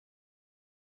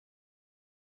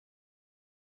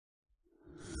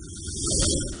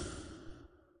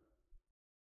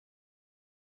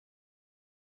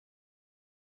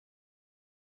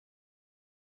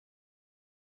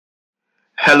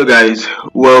Hello guys,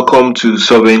 welcome to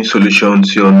Solving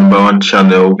Solutions, your number one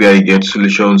channel where you get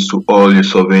solutions to all your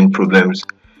solving problems.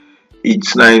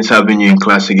 It's nice having you in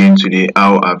class again today.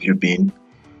 How have you been?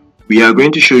 We are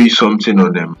going to show you something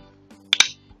on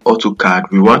AutoCAD.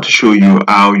 We want to show you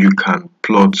how you can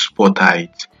plot spot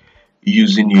height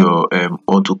using your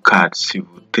AutoCAD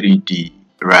Civil 3D,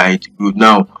 right? Good.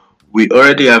 Now, we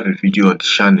already have a video on the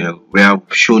channel where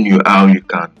I've shown you how you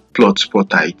can plot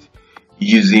spot height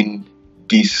using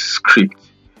this script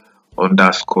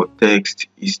underscore text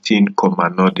easting comma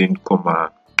nodding comma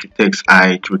the text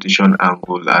height, rotation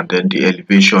angle, and then the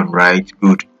elevation, right?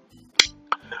 Good.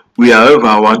 We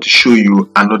however want to show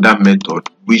you another method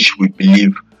which we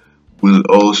believe will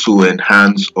also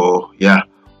enhance or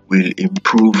will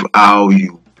improve how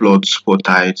you plot spot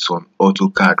heights on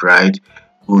AutoCAD, right?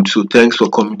 Good. So thanks for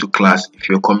coming to class. If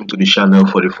you're coming to the channel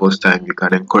for the first time, you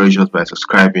can encourage us by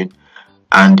subscribing,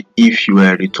 and if you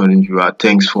are a returning viewer,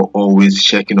 thanks for always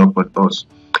checking up on us.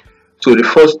 So the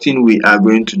first thing we are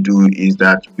going to do is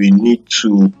that we need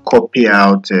to copy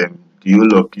out the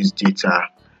whole of this data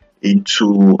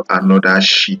into another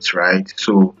sheet, right?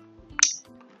 So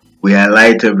we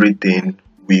highlight everything,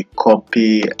 we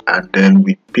copy, and then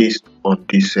we paste on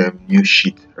this new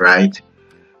sheet, right?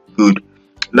 Good.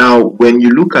 Now, when you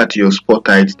look at your spot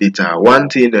height data, one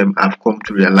thing I've come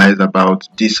to realize about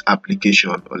this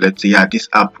application, or let's say this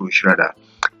approach rather,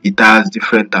 it has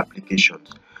different applications.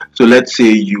 So let's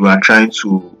say you are trying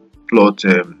to plot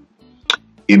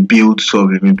a build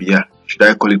survey, maybe should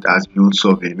I call it as build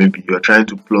survey? Maybe you are trying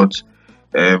to plot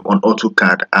on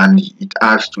AutoCAD and it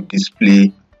has to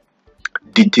display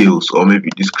details or maybe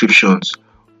descriptions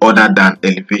other than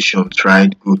elevations,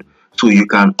 right? Good. So you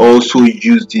can also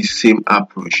use this same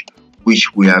approach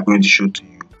which we are going to show to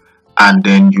you, and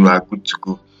then you are good to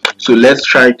go. So let's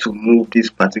try to move this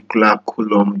particular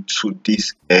column to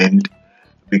this end,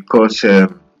 because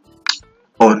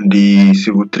on the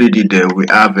Civil 3D there we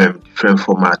have different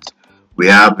formats. We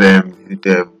have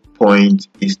the point,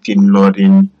 easting,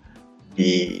 nodding,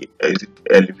 the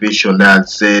elevation,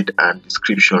 that's Z, and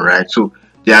description, right? So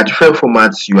there are different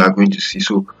formats you are going to see.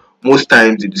 So most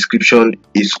times the description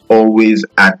is always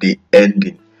at the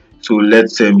ending. So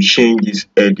let's change this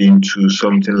heading to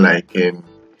something like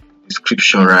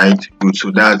description, right? Good.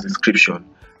 So that's description.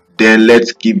 Then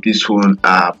let's give this one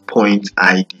a point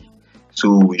ID.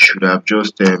 So we should have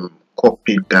just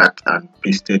copied that and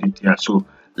pasted it here. So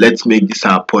let's make this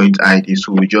our point ID.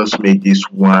 So we just make this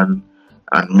 1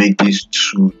 and make this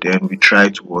 2. Then we try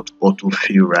to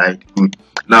autofill, right? Good.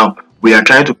 Now we are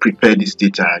trying to prepare this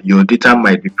data. Your data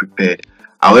might be prepared.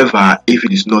 However, if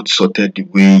it is not sorted the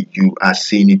way you are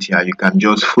seeing it here, you can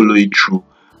just follow it through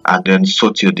and then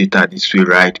sort your data this way,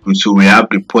 right? Good. So we have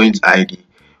the point ID,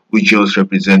 which just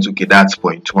represents, okay, that's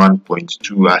point 1, point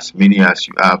 2, as many as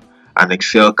you have. And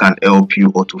Excel can help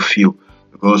you autofill,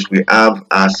 because we have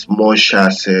as much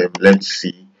as let's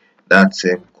see, that's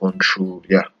control,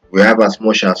 we have as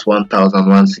much as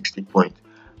 1160 points,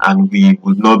 and we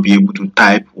would not be able to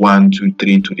type 1 2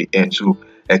 3 to the end. So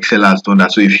Excel has done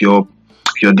that. So if your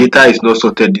data is not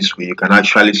sorted this way, you can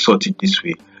actually sort it this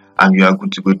way and you are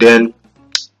good to go. Then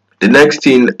the next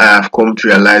thing I have come to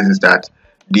realize is that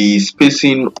the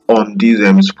spacing on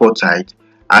this spot height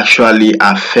actually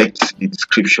affects the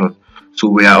description. So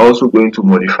we are also going to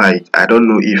modify it. I don't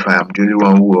know if I am the only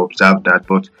one who observed that,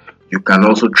 but you can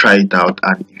also try it out,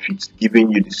 and if it's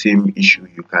giving you the same issue,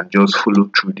 you can just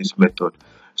follow through this method.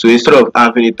 So instead of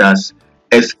having it as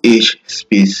SH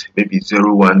space maybe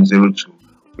 0102,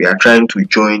 we are trying to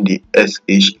join the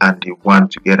SH and the 1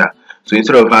 together. So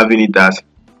instead of having it as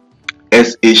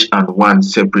SH and 1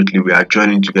 separately, we are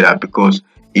joining together because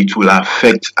it will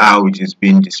affect how it is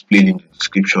being displayed in the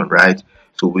description, right?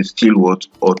 So we still want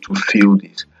autofill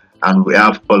this, and we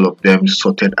have all of them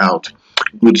sorted out.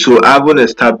 Good. So I haven't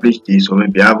established this, or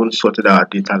maybe I haven't sorted our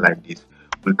data like this.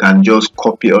 We can just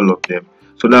copy all of them.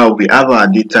 So now we have our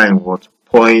data in what?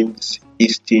 Points,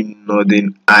 easting,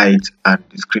 nodding, height, and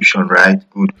description, right?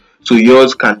 Good. So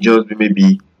yours can just be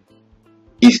maybe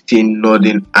easting,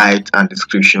 nodding, height, and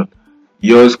description.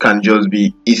 Yours can just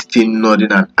be easting,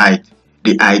 nodding, and height.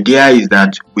 The idea is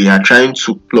that we are trying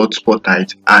to plot spot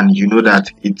height, and you know that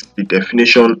it's the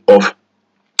definition of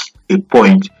a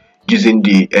point using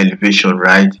the elevation,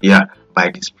 right? By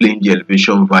displaying the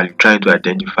elevation value, trying to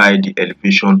identify the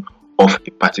elevation of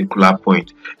a particular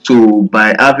point. So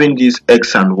by having this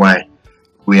X and Y,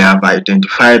 we have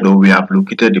identified, or we have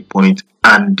located the point,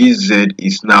 and this Z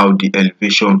is now the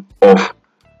elevation of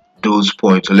those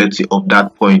points, or let's say of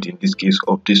that point, in this case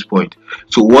of this point.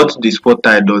 So what the spot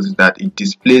height does is that it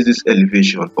displays this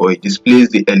elevation, or it displays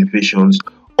the elevations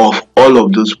of all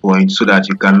of those points so that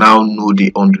you can now know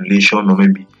the undulation or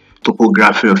maybe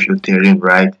topography of your terrain,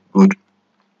 right? Good.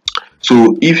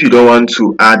 So if you don't want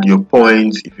to add your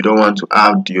points, if you don't want to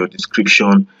add your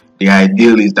description, the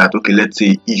ideal is that, okay, let's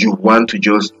say you want to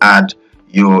just add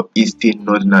your eastern,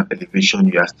 northern and elevation,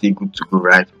 you are still good to go,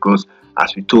 right? Because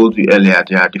as we told you earlier,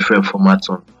 there are different formats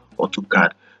on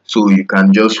AutoCAD. So you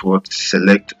can just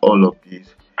select all of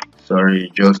these.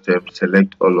 Sorry, just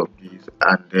select all of these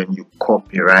and then you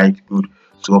copy, right? Good.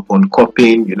 So upon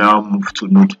copying, you now move to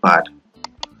Notepad.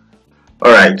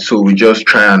 Alright, so we just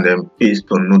try and then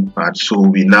paste on Notepad. So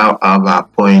we now have our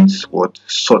points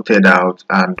sorted out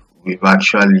and we've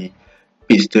actually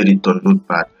pasted it on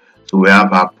Notepad. So we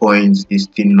have our points,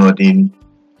 eastern, northern,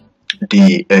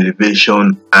 the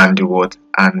elevation and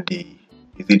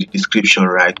the description,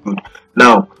 right? Good.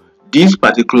 Now this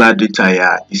particular data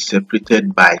here is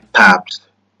separated by tabs,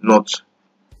 not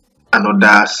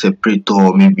another separator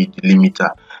or maybe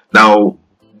delimiter. Now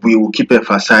we will keep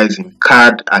emphasizing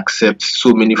CAD accepts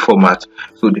so many formats,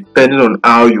 so depending on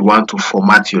how you want to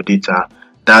format your data,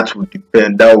 that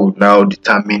will now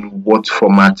determine what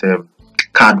format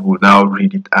CAD will now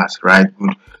read it as, right?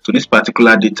 Good. So this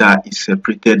particular data is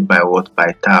separated by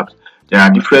tabs. There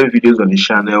are different videos on the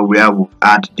channel where we've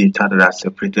add data that are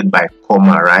separated by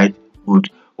comma, right? Good.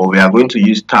 But we are going to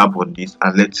use tab on this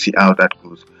and let's see how that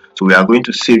goes. So we are going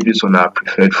to save this on our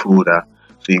preferred folder.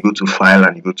 So you go to file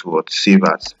and you go to save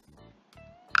as.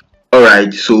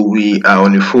 Alright, so we are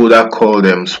on a folder called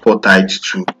Spotlight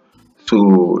 2. So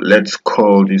let's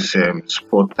call this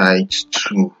Spotlight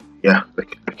 2. Yeah,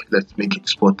 let's make it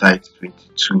Spotlight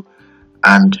 22.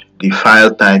 And the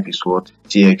file type is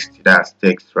TXT, that's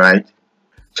text, right?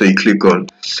 So you click on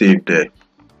save there.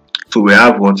 So we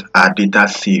have our data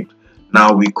saved.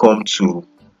 Now we come to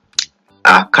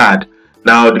our CAD.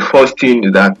 Now the first thing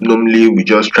is that normally we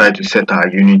just try to set our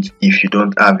unit if you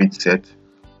don't have it set.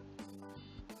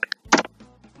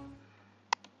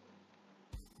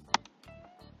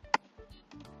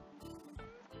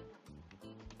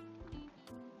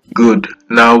 Good.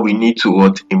 Now we need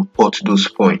to import those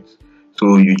points.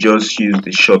 So you just use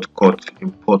the shortcut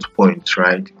import points,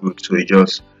 right? Good. So you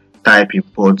just type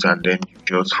import and then you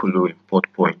just follow import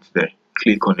points there.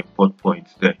 Click on import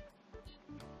points there.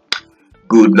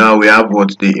 Good. Now we have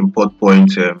the import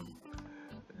point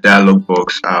dialog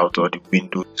box out or the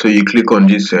window. So you click on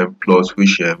this plus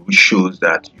which shows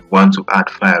that you want to add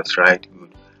files, right?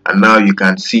 Good. And now you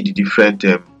can see the different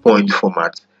point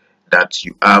formats that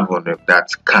you have on that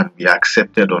can be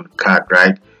accepted on CAD,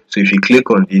 right? So if you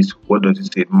click on this, what does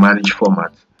it say? Manage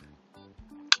format.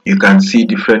 You can see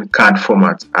different CAD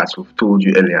formats as we've told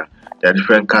you earlier. There are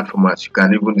different CAD formats. You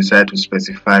can even decide to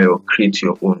specify or create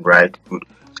your own, right? Good.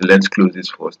 So let's close this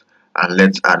first and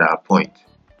let's add our point.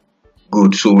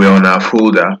 Good. So we're on our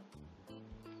folder.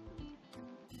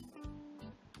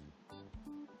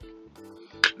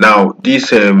 Now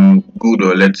this good,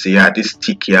 or let's say this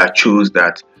tick here shows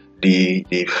that the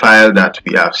file that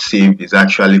we have saved is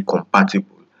actually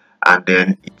compatible and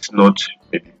then it's not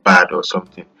maybe bad or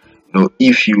something. You know,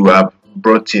 if you have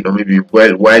brought in or maybe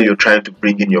while you're trying to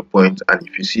bring in your point and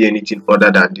if you see anything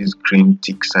other than this green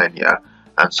tick sign here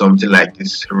and something like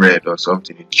this red or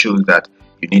something, it shows that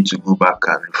you need to go back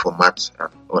and reformat and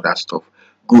all that stuff.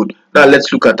 Good. Now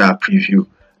let's look at our preview.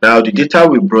 Now the data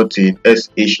we brought in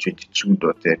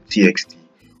sh22.txt,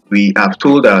 we have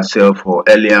told ourselves, or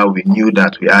earlier we knew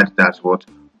that we had that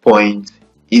point,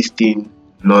 eastern,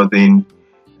 northern,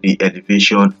 the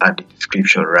elevation and the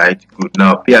description, right? Good.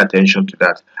 Now pay attention to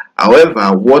that.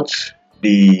 However, what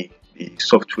the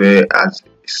software has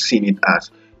seen it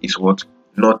as is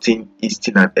nothing,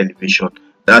 eastern and elevation.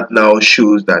 That now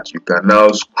shows that you can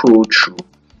now scroll through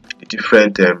the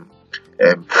different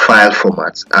file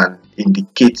formats and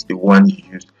indicate the one you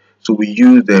use. So we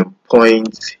use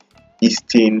point,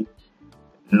 eastern,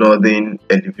 northern,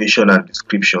 elevation and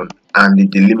description, and the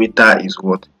delimiter is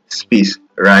space,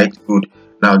 right? Good.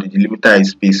 Now the delimiter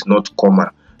is space, not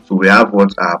comma. So we have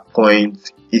our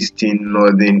point, eastern,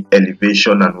 northern,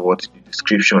 elevation and the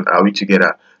description. Are we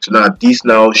together? So now this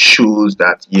now shows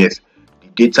that yes, the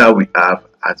data we have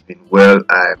has been well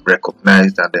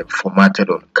recognized and then formatted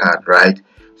on CAD, right?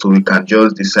 So we can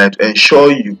just decide to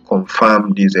ensure you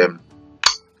confirm this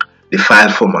the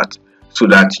file format so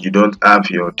that you don't have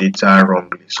your data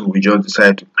wrongly. So we just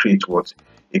decide to create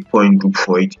a point group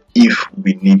for it if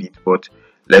we need it, but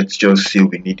let's just say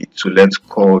we need it. So let's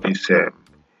call this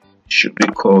should we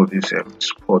call this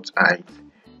spotlight.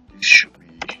 This should be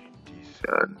this,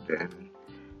 and then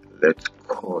let's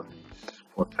call it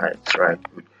spotlight, right?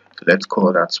 Good. So let's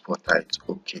call that spotlight.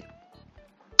 Okay.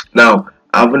 Now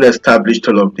Having established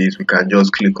all of this, we can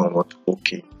just click on what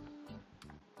OK.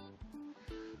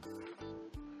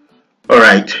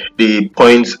 Alright, the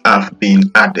points have been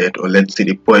added, or let's say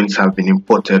the points have been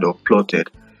imported or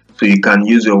plotted. So you can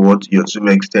use your zoom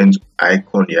extend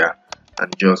icon here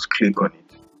and just click on it.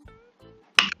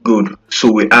 Good. So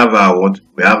we have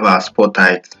our spot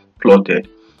height plotted.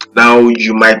 Now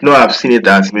you might not have seen it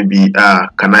as maybe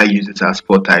can I use it as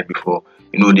spot height before?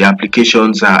 The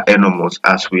applications are enormous,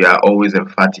 as we are always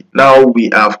emphatic. Now we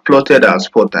have plotted our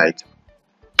spot height,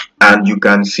 and you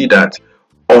can see that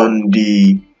on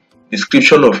the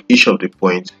description of each of the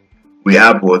points we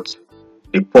have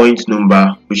the point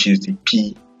number, which is the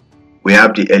P, we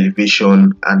have the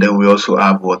elevation, and then we also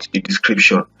have the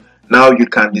description. Now you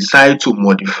can decide to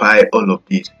modify all of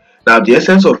these. Now the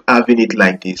essence of having it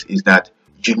like this is that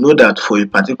you know that for a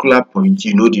particular point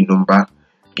you know the number,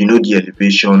 you know the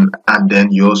elevation, and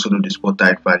then you also know the spot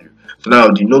height value. So now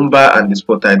the number and the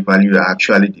spot height value are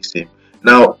actually the same.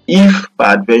 Now if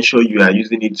by adventure you are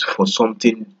using it for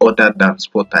something other than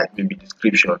spot height, maybe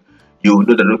description, you will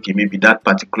know that okay, maybe that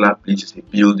particular place is a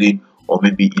building, or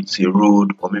maybe it's a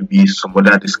road, or maybe some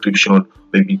other description,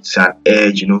 maybe it's an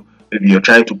edge, maybe you're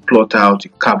trying to plot out,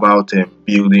 you carve out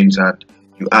buildings, and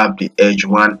you have the edge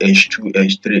 1, edge 2,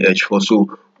 edge 3, edge 4.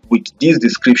 So with this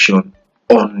description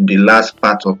on the last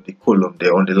part of the column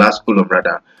there, on the last column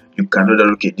rather, you can know that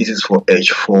okay, this is for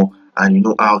edge 4, and you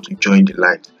know how to join the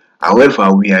lines.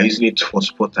 However, we are using it for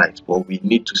spot height, but we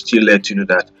need to still let you know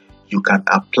that you can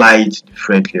apply it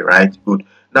differently, right? Good.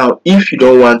 Now if you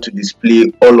don't want to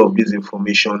display all of this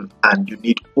information and you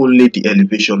need only the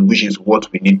elevation, which is what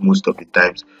we need most of the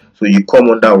times, so you come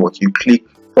under you click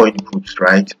point groups,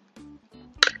 right?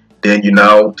 Then you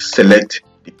now select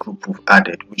the group we've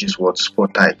added, which is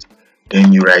spot height.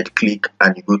 Then you right click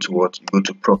and you go to you go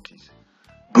to properties.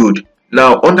 Good.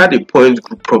 Now under the point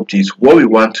group properties, what we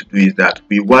want to do is that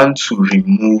we want to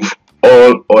remove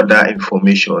all other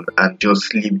information and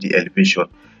just leave the elevation.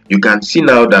 You can see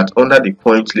now that under the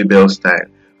point label style,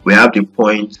 we have the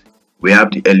point, we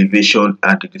have the elevation,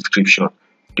 and the description.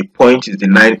 The point is the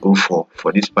 904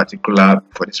 for this particular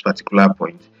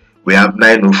point. We have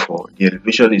 904. The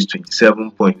elevation is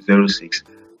 27.06,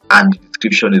 and the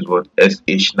description is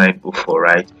SH904,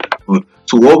 right? Good.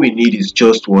 So what we need is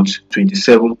just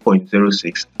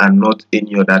 27.06 and not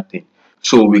any other thing.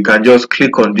 So we can just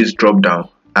click on this drop down,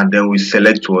 and then we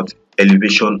select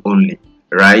elevation only,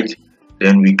 right?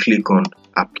 Then we click on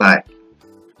apply.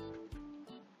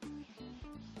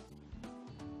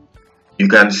 You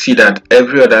can see that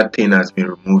every other thing has been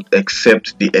removed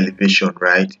except the elevation,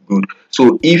 right? Good.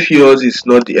 So if yours is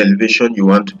not the elevation you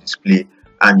want to display,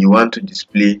 and you want to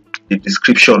display the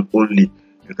description only,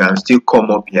 you can still come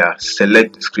up here,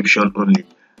 select description only,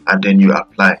 and then you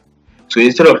apply. So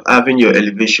instead of having your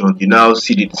elevation, you now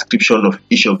see the description of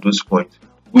each of those points,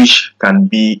 which can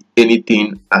be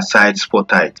anything aside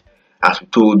spot height. As we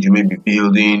told you, maybe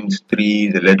buildings,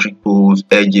 trees, electric poles,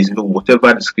 edges,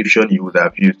 whatever description you would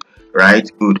have used, right?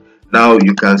 Good. Now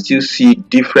you can still see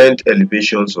different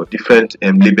elevations, or different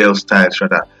label styles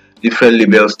different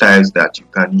label styles that you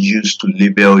can use to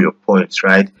label your points,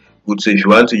 right? Good. So if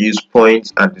you want to use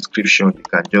points and description, you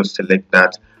can just select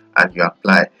that and you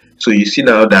apply. So you see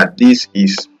now that this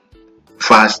is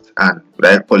fast, and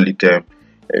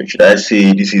should I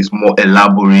say this is more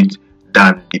elaborate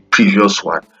than the previous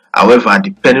one. However,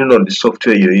 depending on the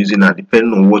software you're using and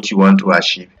depending on what you want to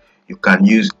achieve, you can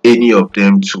use any of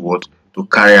them to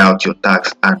carry out your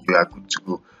tasks, and you are good to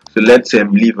go. So let's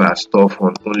leave our stuff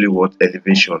on only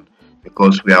elevation,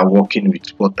 because we are working with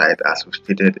spot height as we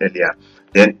stated earlier.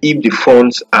 Then if the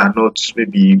fonts are not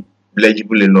maybe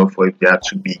legible enough, or if they are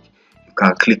too big, you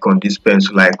can click on this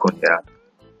pencil icon here.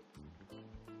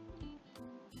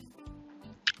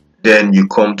 Then you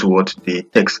come to the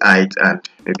text height, and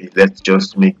maybe let's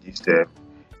just make this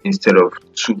instead of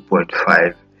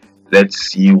 2.5, let's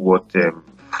see what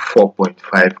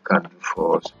 4.5 can do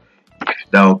for us.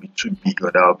 If that will be too big or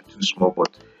that will be too small,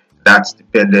 but that's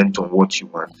dependent on what you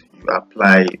want. You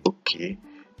apply OK,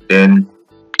 then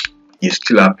you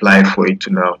still apply for it to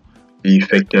now be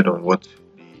affected on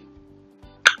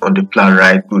the plan,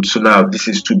 right? Good. So now this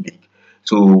is too big,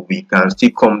 so we can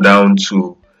still come down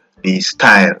to the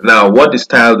style. Now what the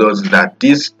style does is that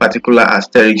this particular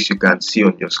asterisk you can see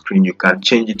on your screen, you can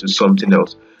change it to something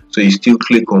else. So you still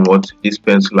click on this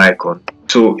pencil icon.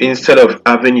 So instead of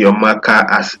having your marker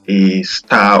as a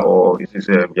star, or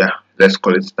let's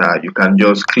call it star, you can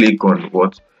just click on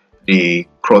the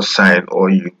cross sign, or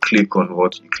you click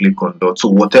on dot. So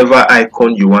whatever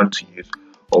icon you want to use,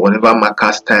 or whatever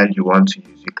marker style you want to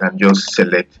use, you can just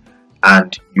select,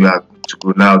 and you are good to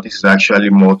go. Now this is actually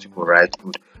multiple, right?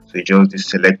 Good. So you just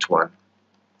deselect one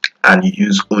and you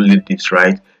use only this,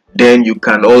 right? Then you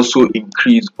can also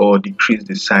increase or decrease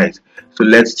the size. So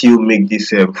let's still make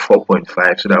this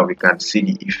 4.5 so that we can see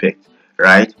the effect,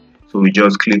 right? So we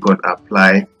just click on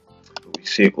apply, we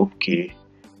say okay,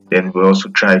 then we also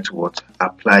try to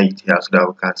apply it here so that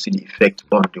we can see the effect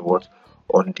on the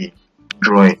on the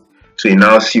drawing. So you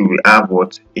now see we have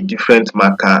a different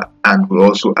marker, and we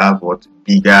also have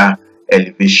bigger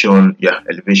elevation,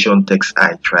 elevation text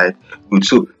height, right? Good.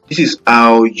 So this is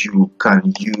how you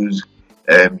can use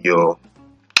your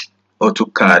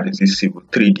AutoCAD, this is Civil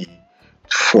 3D,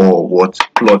 for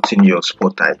plotting your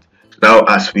spot height. Now,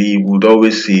 as we would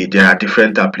always say, there are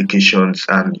different applications,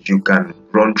 and you can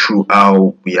run through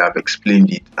how we have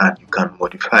explained it, and you can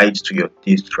modify it to your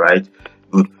taste, right?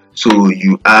 Good. So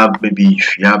you have, maybe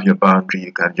if you have your boundary,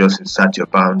 you can just insert your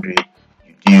boundary,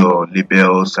 you do your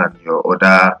labels and your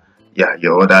other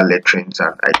letterings,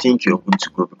 and I think you're good to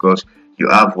go, because you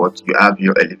have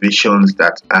your elevations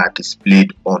that are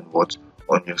displayed on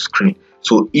on your screen.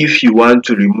 So if you want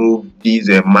to remove these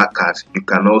markers, you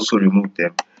can also remove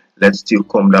them. Let's still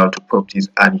come down to properties,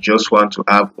 and you just want to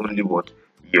have only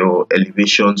your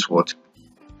elevations.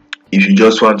 If you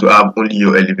just want to have only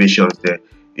your elevations there,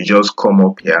 you just come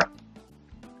up here,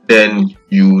 then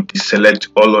you deselect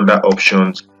all other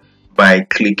options by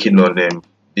clicking on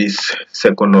this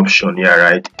second option here,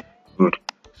 right? Good.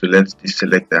 So let's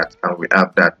deselect that, and we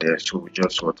have that there. So we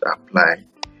just apply,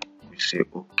 we say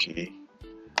okay,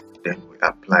 then we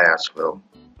apply as well,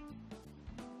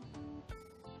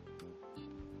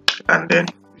 and then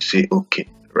we say okay,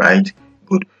 right?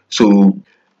 Good. So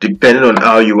depending on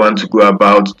how you want to go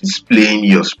about displaying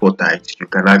your spot height, you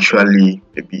can actually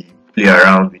maybe play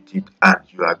around with it, and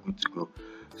you are good to go.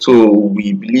 So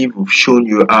we believe we've shown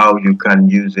you how you can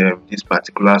use this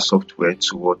particular software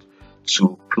to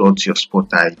plot your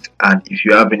spot height. And if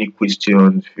you have any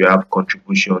questions, if you have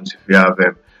contributions, if you have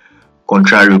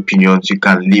contrary opinions, you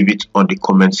can leave it on the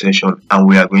comment section, and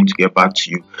we are going to get back to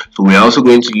you. So we are also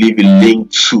going to leave a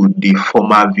link to the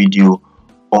former video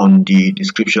on the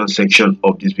description section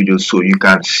of this video, so you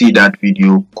can see that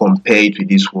video, compare it with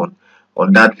this one.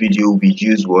 On that video, we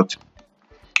use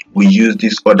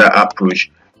this other approach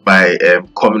by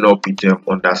coming up with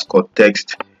underscore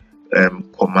text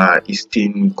comma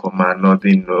easting comma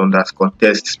northern underscore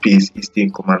text space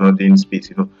easting comma northern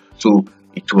space, so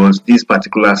it was this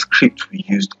particular script we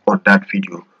used on that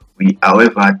video. We,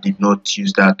 however, did not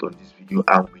use that on this video,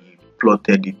 and we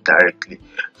plotted it directly.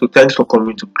 So thanks for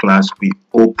coming to class. We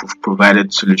hope we've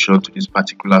provided solution to this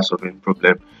particular solving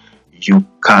problem. You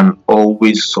can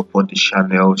always support the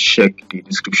channel. Check the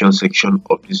description section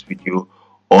of this video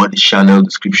or the channel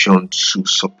description to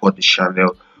support the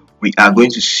channel. We are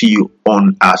going to see you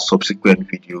on our subsequent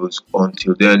videos.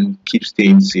 Until then, keep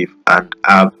staying safe and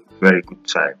have a very good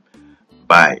time.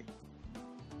 Bye.